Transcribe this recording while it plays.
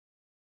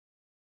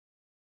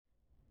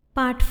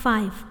Part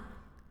 5.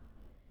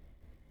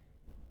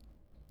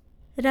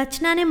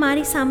 રચનાને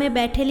મારી સામે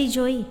બેઠેલી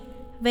જોઈ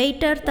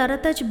વેઇટર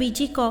તરત જ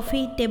બીજી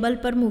કોફી ટેબલ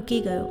પર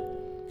મૂકી ગયો.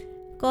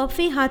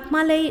 કોફી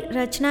હાથમાં લઈ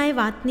રચનાએ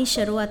વાતની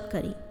શરૂઆત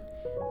કરી.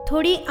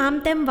 થોડી આમ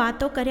તેમ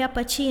વાતો કર્યા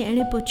પછી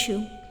એણે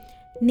પૂછ્યું,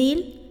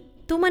 નીલ,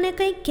 તું મને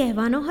કંઈક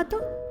કહેવાનો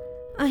હતો?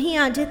 અહીં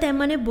આજે તે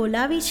મને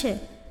બોલાવી છે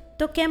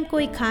તો કેમ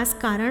કોઈ ખાસ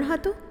કારણ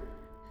હતું?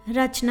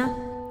 રચના,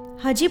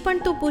 હજી પણ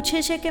તું પૂછે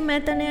છે કે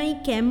મેં તને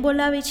અહીં કેમ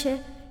બોલાવી છે?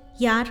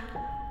 યાર,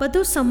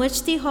 બધું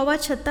સમજતી હોવા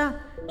છતાં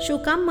શું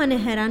કામ મને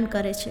હેરાન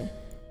કરે છે?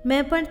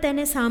 મેં પણ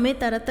તેને સામે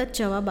તરત જ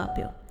જવાબ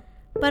આપ્યો.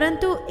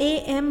 પરંતુ એ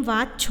એમ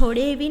વાત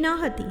છોડે એવી ન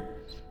હતી.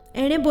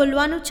 એણે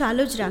બોલવાનું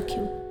ચાલુ જ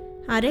રાખ્યું.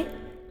 અરે,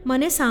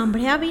 મને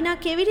સાંભળ્યા વિના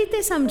કેવી રીતે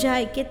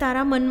સમજાય કે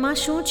તારા મનમાં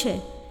શું છે?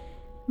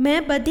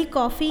 મેં બધી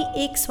કોફી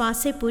એક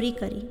શ્વાસે પૂરી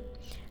કરી.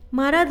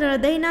 મારા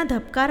હૃદયના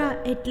ધબકારા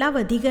એટલા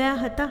વધી ગયા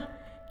હતા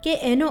કે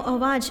એનો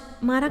અવાજ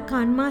મારા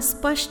કાનમાં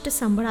સ્પષ્ટ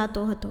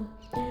સંભળાતો હતો.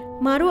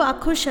 મારું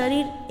આખું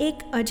શરીર એક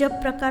અજબ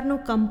પ્રકારનું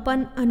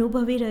કંપન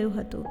અનુભવી રહ્યું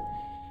હતું.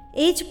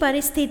 એ જ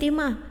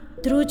પરિસ્થિતિમાં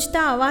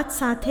ધ્રુજતા અવાજ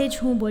સાથે જ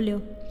હું બોલ્યો,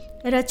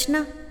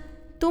 રચના,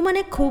 તું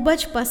મને ખૂબ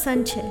જ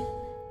પસંદ છે.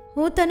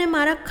 હું તને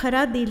મારા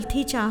ખરા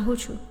દિલથી ચાહું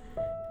છું.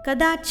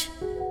 કદાચ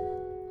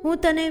હું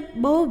તને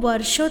બહુ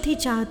વર્ષોથી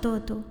ચાહતો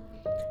હતો,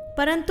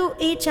 પરંતુ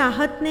એ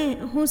ચાહતને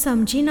હું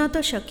સમજી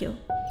નહોતો શક્યો.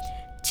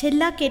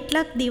 છેલ્લા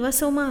કેટલાક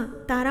દિવસોમાં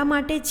તારા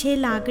માટે જે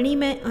લાગણી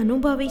મેં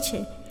અનુભવી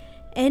છે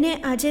એને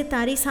આજે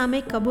તારી સામે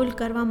કબૂલ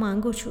કરવા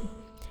માંગુ છું.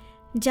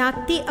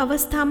 જાગતી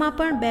અવસ્થામાં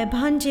પણ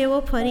બેભાન જેવો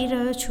ફરી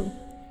રહ્યો છું.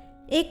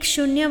 એક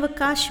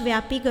શૂન્યાવકાશ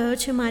વ્યાપી ગયો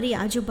છે મારી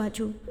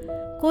આજુબાજુ.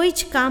 કોઈ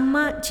જ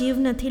કામમાં જીવ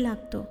નથી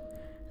લાગતો.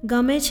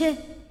 ગમે છે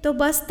તો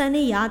બસ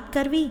તને યાદ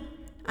કરવી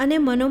અને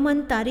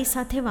મનોમન તારી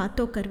સાથે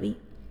વાતો કરવી.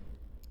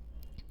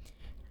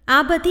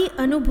 આ બધી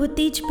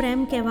અનુભૂતિ જ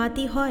પ્રેમ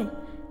કહેવાતી હોય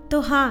તો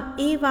હા,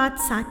 એ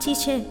વાત સાચી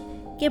છે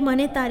કે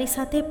મને તારી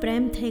સાથે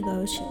પ્રેમ થઈ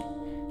ગયો છે.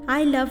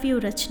 આઈ love you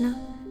Rachna,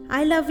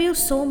 I love you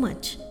so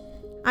much.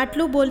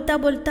 આટલું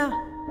બોલતાં બોલતાં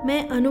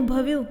મેં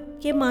અનુભવ્યું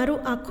કે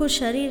મારું આખું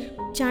શરીર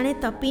જાણે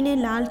તપીને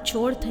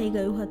લાલચોળ થઈ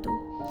ગયું હતું.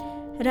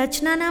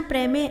 રચનાના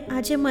પ્રેમે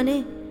આજે મને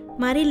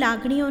મારી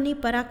લાગણીઓની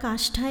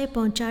પરાકાષ્ઠાએ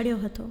પહોંચાડ્યો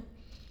હતો.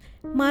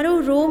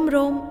 મારું રોમ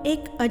રોમ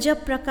એક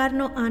અજબ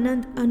પ્રકારનો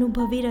આનંદ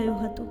અનુભવી રહ્યું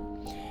હતું.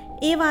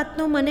 એ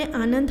વાતનો મને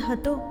આનંદ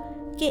હતો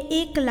કે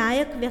એક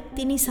લાયક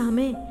વ્યક્તિની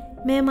સામે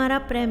મેં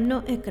મારા પ્રેમનો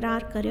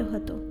એકરાર કર્યો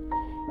હતો.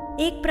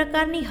 એક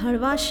પ્રકારની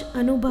હળવાશ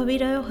અનુભવી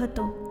રહ્યો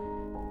હતો.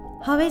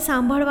 હવે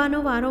સાંભળવાનો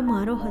વારો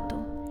મારો હતો.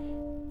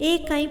 એ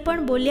કંઈ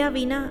પણ બોલ્યા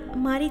વિના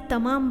મારી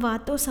તમામ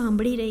વાતો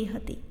સાંભળી રહી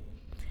હતી.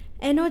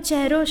 એનો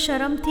ચહેરો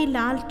શરમથી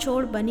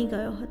લાલચોળ બની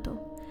ગયો હતો.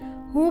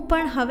 હું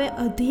પણ હવે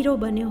અધીરો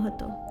બન્યો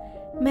હતો.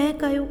 મેં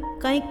કહ્યું,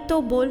 કંઈક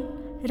તો બોલ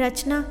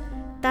રચના,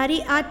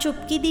 તારી આ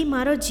ચૂપકીદી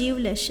મારો જીવ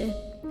લેશે.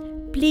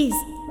 પ્લીઝ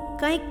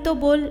કંઈક તો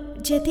બોલ,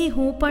 જેથી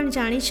હું પણ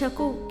જાણી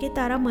શકું કે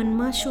તારા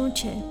મનમાં શું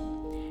છે.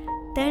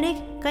 તેણે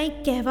કંઈક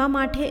કહેવા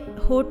માટે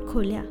હોઠ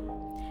ખોલ્યા,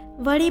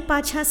 વળી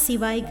પાછા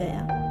સિવાઈ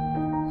ગયા.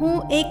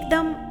 હું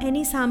એકદમ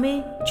એની સામે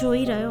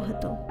જોઈ રહ્યો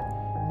હતો.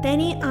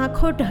 તેની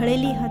આંખો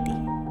ઢળેલી હતી.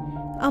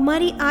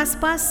 અમારી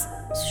આસપાસ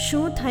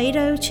શું થઈ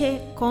રહ્યું છે,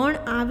 કોણ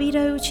આવી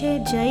રહ્યું છે,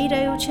 જઈ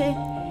રહ્યું છે,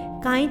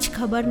 કાંઈ જ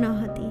ખબર ન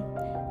હતી.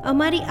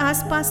 અમારી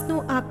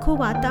આસપાસનું આખું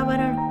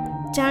વાતાવરણ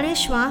જાણે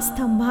શ્વાસ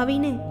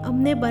થંભાવીને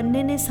અમને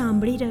બંનેને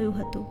સાંભળી રહ્યું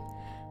હતું.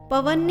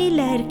 પવનની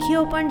લહેરખીઓ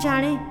પણ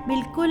જાણે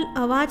બિલકુલ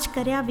અવાજ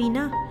કર્યા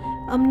વિના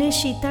અમને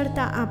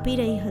શીતળતા આપી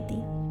રહી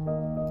હતી.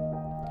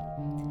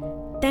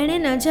 તેણે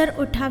નજર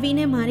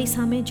ઉઠાવીને મારી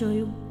સામે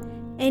જોયું.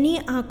 એની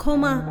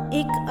આંખોમાં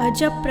એક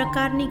અજબ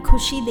પ્રકારની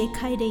ખુશી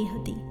દેખાઈ રહી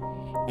હતી.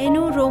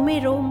 એનું રોમે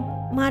રોમ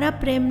મારા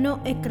પ્રેમનો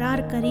એકરાર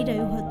કરી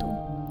રહ્યું હતું.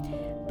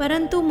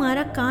 પરંતુ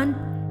મારા કાન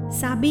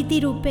સાબિતી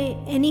રૂપે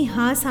એની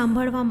હા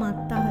સાંભળવા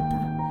માંગતા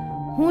હતા.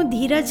 હું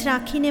ધીરજ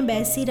રાખીને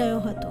બેસી રહ્યો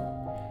હતો.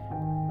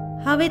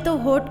 હવે તો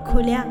હોઠ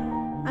ખોલ્યા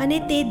અને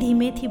તે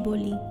ધીમેથી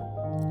બોલી,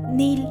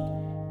 નીલ,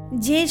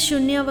 જે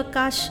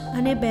શૂન્યાવકાશ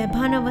અને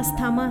બેભાન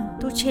અવસ્થામાં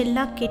તું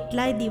છેલ્લા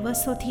કેટલાય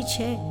દિવસોથી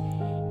છે,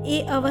 એ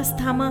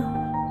અવસ્થામાં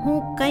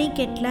હું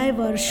કેટલાય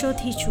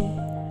વર્ષોથી છું.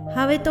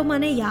 હવે તો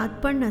મને યાદ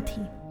પણ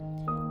નથી.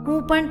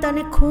 હું પણ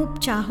તને ખૂબ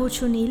ચાહું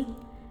છું નીલ.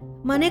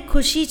 મને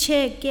ખુશી છે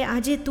કે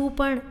આજે તું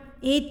પણ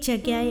એ જ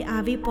જગ્યાએ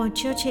આવી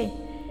પહોંચ્યો છે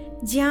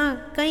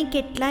જ્યાં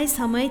કેટલાય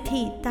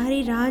સમયથી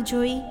તારી રાહ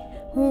જોઈ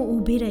હું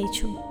ઊભી રહી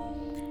છું.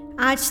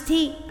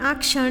 આજથી આ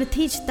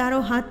ક્ષણથી જ તારો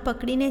હાથ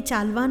પકડીને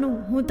ચાલવાનું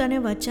હું તને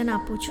વચન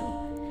આપું છું.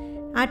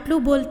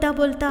 આટલું બોલતાં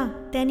બોલતાં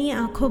તેની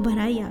આંખો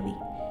ભરાઈ આવી.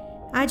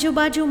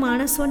 આજુબાજુ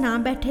માણસો ના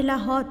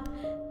બેઠેલા હોત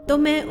તો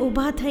મેં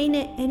ઊભા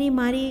થઈને એની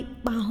મારી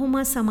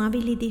બાહોમાં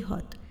સમાવી લીધી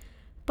હોત.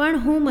 પણ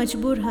હું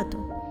મજબૂર હતો.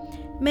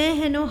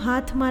 મેં એનો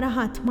હાથ મારા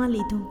હાથમાં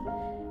લીધો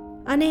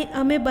અને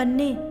અમે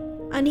બંને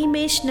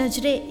અનિમેષ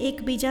નજરે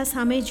એકબીજા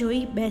સામે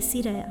જોઈ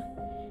બેસી રહ્યા.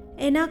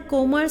 એના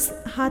કોમળ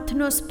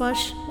હાથનો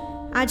સ્પર્શ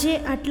આજે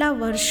આટલા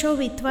વર્ષો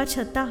વીતવા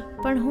છતાં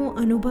પણ હું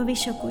અનુભવી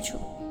શકું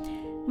છું.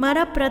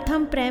 મારા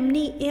પ્રથમ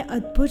પ્રેમની એ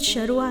અદ્ભુત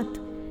શરૂઆત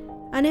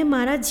અને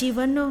મારા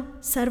જીવનનો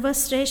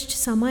સર્વશ્રેષ્ઠ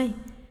સમય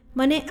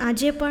મને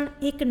આજે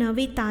પણ એક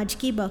નવી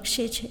તાજગી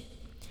બક્ષે છે.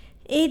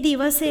 એ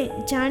દિવસે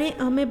જાણે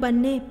અમે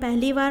બંને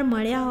પહેલીવાર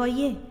મળ્યા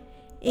હોઈએ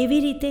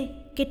એવી રીતે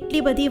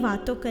કેટલી બધી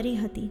વાતો કરી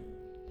હતી.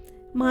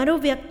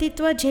 મારું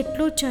વ્યક્તિત્વ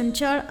જેટલું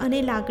ચંચળ અને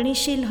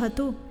લાગણીશીલ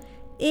હતું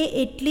એ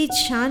એટલી જ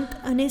શાંત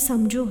અને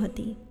સમજુ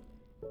હતી.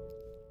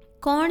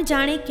 કોણ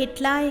જાણે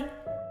કેટલાય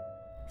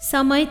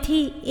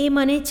સમયથી એ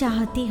મને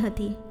ચાહતી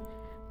હતી,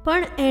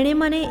 પણ એણે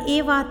મને એ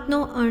વાતનો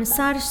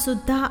અણસાર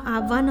સુદ્ધા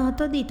આવવા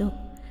નહોતો દીધો.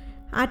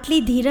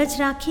 આટલી ધીરજ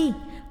રાખી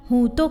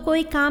હું તો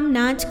કોઈ કામ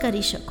ના જ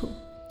કરી શકું.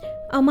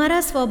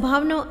 અમારા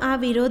સ્વભાવનો આ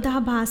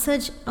વિરોધાભાસ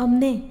જ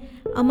અમને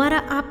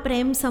અમારા આ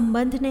પ્રેમ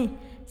સંબંધને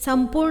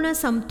સંપૂર્ણ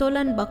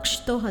સમતોલન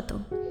બક્ષતો હતો.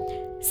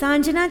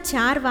 સાંજના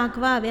 4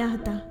 વાગવા આવ્યા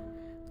હતા.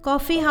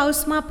 કોફી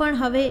હાઉસમાં પણ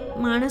હવે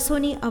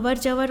માણસોની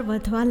અવરજવર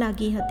વધવા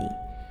લાગી હતી.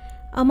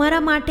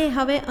 અમારા માટે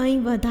હવે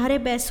અહીં વધારે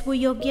બેસવું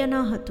યોગ્ય ન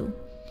હતું.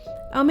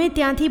 અમે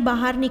ત્યાંથી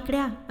બહાર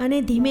નીકળ્યા અને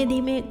ધીમે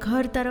ધીમે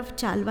ઘર તરફ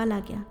ચાલવા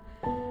લાગ્યા.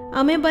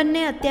 અમે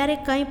બંને અત્યારે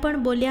કંઈ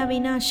પણ બોલ્યા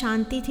વિના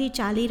શાંતિથી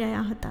ચાલી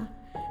રહ્યા હતા.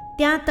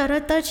 ત્યાં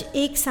તરત જ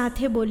એક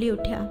સાથે બોલી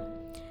ઉઠ્યા,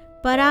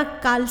 પરાગ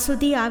કાલ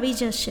સુધી આવી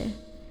જશે.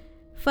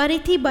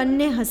 ફરીથી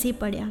બંને હસી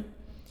પડ્યા.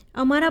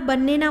 અમારા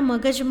બંનેના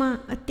મગજમાં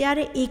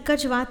અત્યારે એક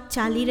જ વાત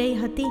ચાલી રહી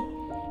હતી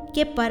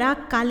કે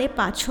પરાગ કાલે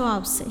પાછો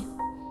આવશે.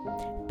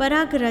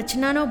 પરાગ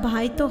રચનાનો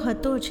ભાઈ તો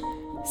હતો જ,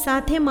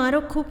 સાથે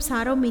મારો ખૂબ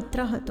સારો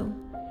મિત્ર હતો.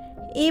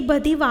 એ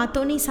બધી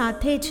વાતોની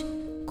સાથે જ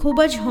ખૂબ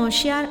જ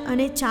હોશિયાર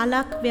અને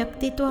ચાલાક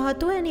વ્યક્તિત્વ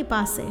હતું એની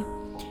પાસે.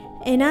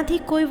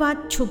 એનાથી કોઈ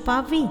વાત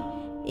છુપાવવી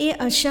એ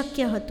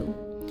અશક્ય હતું.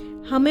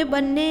 અમે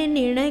બંનેએ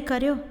નિર્ણય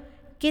કર્યો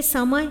કે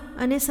સમય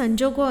અને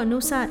સંજોગો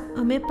અનુસાર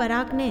અમે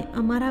પરાગને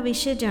અમારા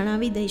વિશે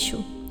જણાવી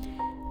દઈશું.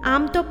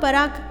 આમ તો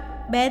પરાગ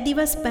 2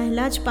 દિવસ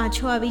પહેલાં જ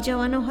પાછો આવી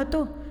જવાનો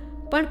હતો,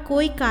 પણ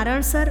કોઈ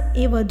કારણસર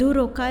એ વધુ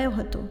રોકાયો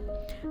હતો.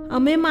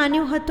 અમે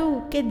માન્યું હતું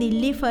કે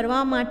દિલ્હી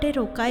ફરવા માટે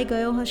રોકાઈ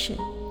ગયો હશે,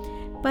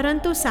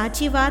 પરંતુ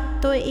સાચી વાત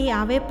તો એ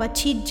આવે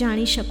પછી જ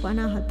જાણી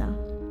શકવાના હતા.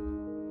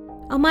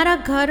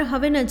 અમારા ઘર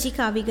હવે નજીક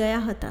આવી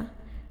ગયા હતા.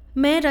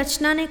 મેં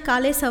રચનાને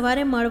કાલે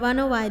સવારે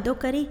મળવાનો વાયદો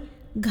કરી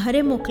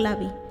ઘરે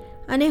મોકલાવી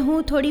અને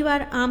હું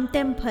થોડીવાર આમ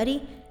તેમ ફરી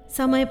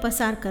સમય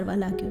પસાર કરવા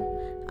લાગ્યો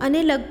અને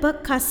લગભગ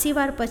ખાસ્સી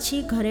વાર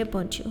પછી ઘરે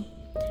પહોંચ્યો.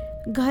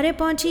 ઘરે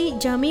પહોંચી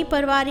જમી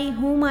પરવારી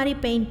હું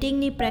મારી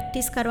પેઇન્ટિંગની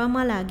પ્રેક્ટિસ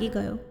કરવામાં લાગી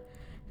ગયો.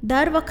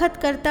 દર વખત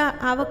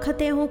કરતાં આ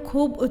વખતે હું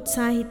ખૂબ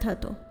ઉત્સાહિત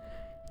હતો.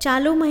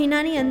 ચાલુ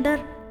મહિનાની અંદર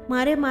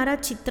મારે મારા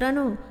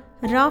ચિત્રનો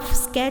રફ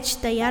સ્કેચ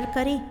તૈયાર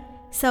કરી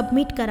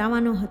સબમિટ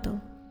કરાવવાનો હતો.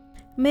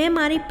 મેં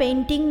મારી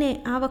પેઇન્ટિંગને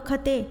આ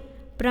વખતે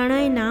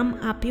પ્રણય નામ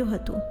આપ્યું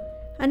હતું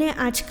અને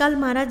આજકાલ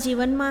મારા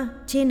જીવનમાં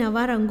જે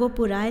નવા રંગો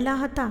પૂરાયેલા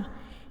હતા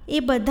એ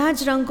બધા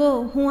જ રંગો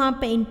હું આ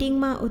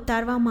પેઇન્ટિંગમાં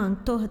ઉતારવા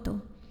માંગતો હતો.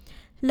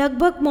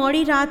 લગભગ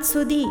મોડી રાત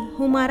સુધી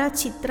હું મારા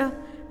ચિત્ર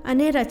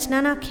અને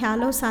રચનાના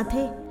ખ્યાલો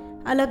સાથે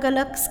અલગ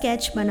અલગ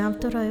સ્કેચ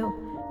બનાવતો રહ્યો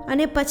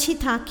અને પછી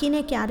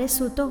થાકીને ક્યારે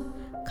સૂતો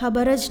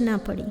ખબર જ ના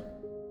પડી.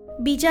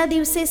 બીજા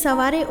દિવસે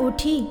સવારે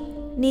ઉઠી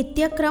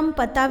નિત્યક્રમ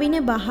પતાવીને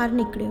બહાર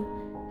નીકળ્યો.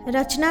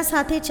 રચના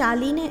સાથે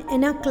ચાલીને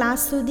એના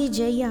ક્લાસ સુધી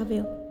જઈ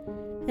આવ્યો.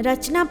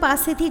 રચના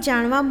પાસેથી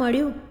જાણવા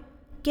મળ્યું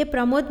કે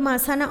પ્રમોદ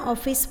માસાના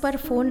ઓફિસ પર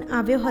ફોન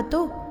આવ્યો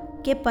હતો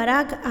કે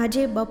પરાગ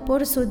આજે બપોર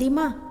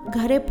સુધીમાં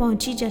ઘરે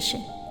પહોંચી જશે.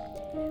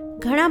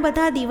 ઘણા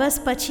બધા દિવસ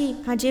પછી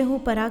આજે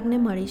હું પરાગને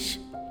મળીશ.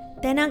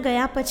 તેના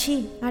ગયા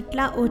પછી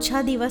આટલા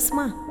ઓછા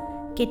દિવસમાં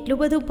કેટલું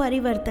બધું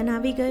પરિવર્તન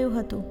આવી ગયું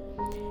હતું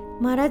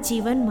મારા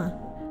જીવનમાં.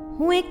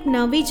 હું એક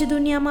નવી જ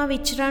દુનિયામાં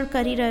વિચરણ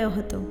કરી રહ્યો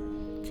હતો.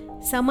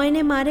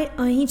 સમયને મારે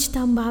અહીં જ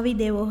થંભાવી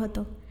દેવો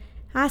હતો.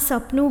 આ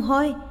સપનું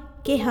હોય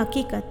કે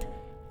હકીકત,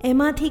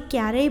 એમાંથી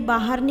ક્યારેય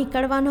બહાર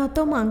નીકળવા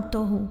નહોતો માંગતો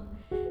હું.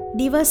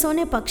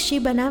 દિવસોને પક્ષી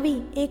બનાવી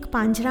એક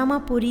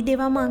પાંજરામાં પૂરી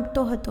દેવા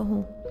માંગતો હતો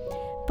હું.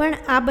 પણ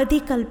આ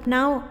બધી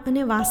કલ્પનાઓ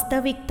અને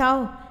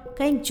વાસ્તવિકતાઓ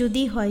કંઈક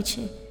જુદી હોય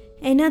છે,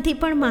 એનાથી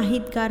પણ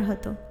માહિતગાર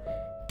હતો.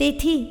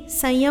 તેથી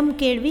સંયમ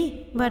કેળવી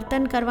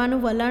વર્તન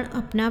કરવાનું વલણ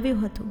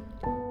અપનાવ્યું હતું.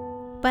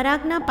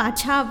 પરાગના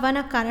પાછા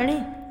આવવાના કારણે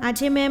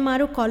આજે મેં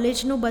મારું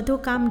કોલેજનું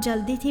બધું કામ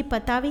જલ્દીથી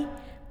પતાવી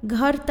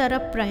ઘર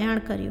તરફ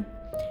પ્રયાણ કર્યું.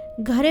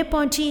 ઘરે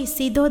પહોંચી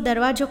સીધો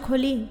દરવાજો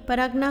ખોલી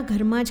પરાગના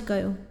ઘરમાં જ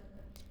ગયો.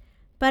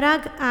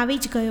 પરાગ આવી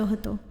જ ગયો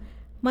હતો.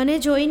 મને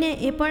જોઈને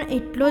એ પણ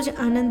એટલો જ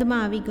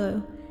આનંદમાં આવી ગયો,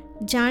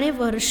 જાણે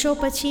વર્ષો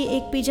પછી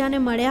એકબીજાને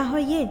મળ્યા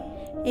હોઈએ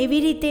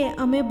એવી રીતે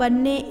અમે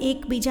બંને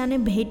એકબીજાને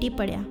ભેટી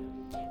પડ્યા.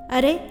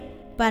 અરે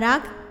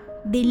પરાગ,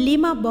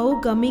 દિલ્હીમાં બહુ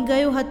ગમી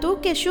ગયું હતું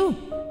કે શું?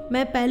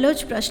 મેં પહેલો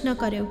જ પ્રશ્ન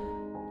કર્યો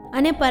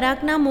અને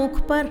પરાગના મુખ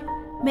પર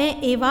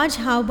મેં એવા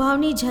જ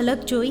હાવભાવની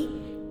ઝલક જોઈ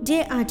જે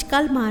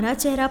આજકાલ મારા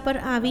ચહેરા પર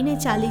આવીને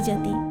ચાલી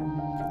જતી.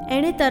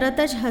 એણે તરત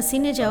જ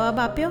હસીને જવાબ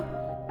આપ્યો,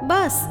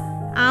 બસ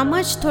આમ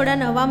જ થોડા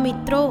નવા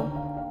મિત્રો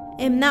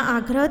એમના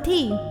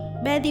આગ્રહથી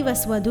 2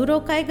 દિવસ વધુ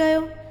રોકાઈ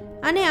ગયો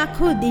અને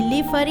આખું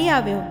દિલ્હી ફરી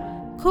આવ્યો.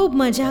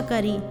 ખૂબ મજા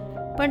કરી,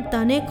 પણ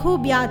તને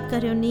ખૂબ યાદ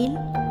કર્યો નીલ.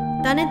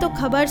 તને તો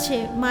ખબર છે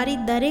મારી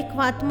દરેક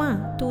વાતમાં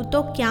તું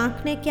તો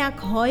ક્યાંક ને ક્યાંક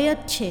હોય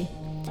જ છે.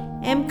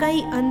 એમ કહી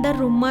અંદર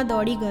રૂમમાં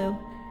દોડી ગયો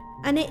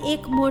અને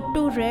એક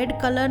મોટું રેડ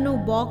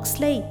કલરનું બોક્સ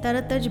લઈ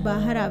તરત જ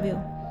બહાર આવ્યો.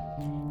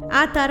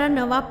 આ તારા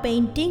નવા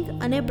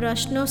પેઇન્ટિંગ અને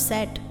બ્રશનો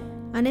સેટ,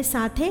 અને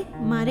સાથે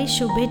મારી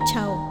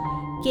શુભેચ્છાઓ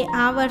કે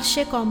આ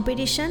વર્ષે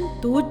કોમ્પિટિશન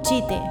તું જ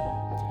જીતે.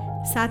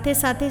 સાથે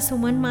સાથે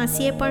સુમન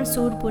માસીએ પણ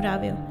સૂર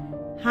પુરાવ્યો.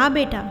 હા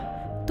બેટા,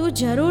 તું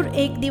જરૂર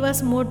એક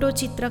દિવસ મોટો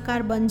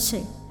ચિત્રકાર બનશે.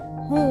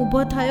 હું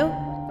ઊભો થયો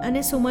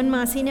અને સુમન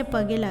માસીને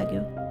પગે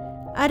લાગ્યો.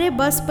 અરે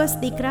બસ બસ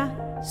દીકરા,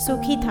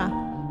 સુખી થા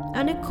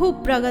અને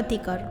ખૂબ પ્રગતિ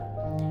કર.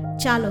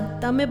 ચાલો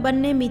તમે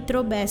બંને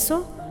મિત્રો બેસો,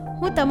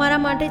 હું તમારા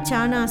માટે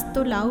ચા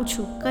નાસ્તો લાવું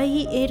છું,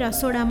 કહી એ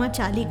રસોડામાં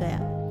ચાલી ગયા.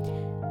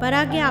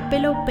 પરાગે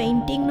આપેલો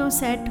પેઇન્ટિંગનો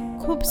સેટ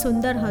ખૂબ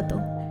સુંદર હતો,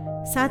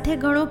 સાથે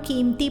ઘણો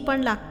કિંમતી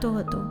પણ લાગતો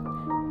હતો.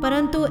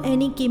 પરંતુ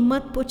એની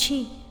કિંમત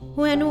પૂછી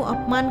હું એનું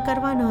અપમાન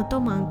કરવા નહોતો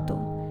માંગતો.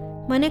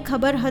 મને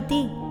ખબર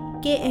હતી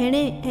કે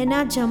એણે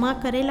એના જમા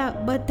કરેલા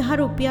બધા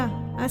રૂપિયા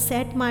આ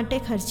સેટ માટે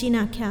ખર્ચી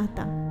નાખ્યા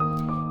હતા.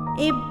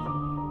 એ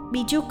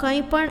બીજું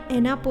કંઈ પણ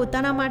એના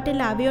પોતાના માટે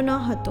લાવ્યો ન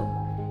હતો.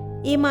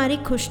 એ મારી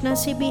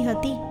ખુશનસીબી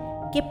હતી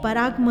કે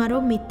પરાગ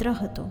મારો મિત્ર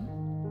હતો.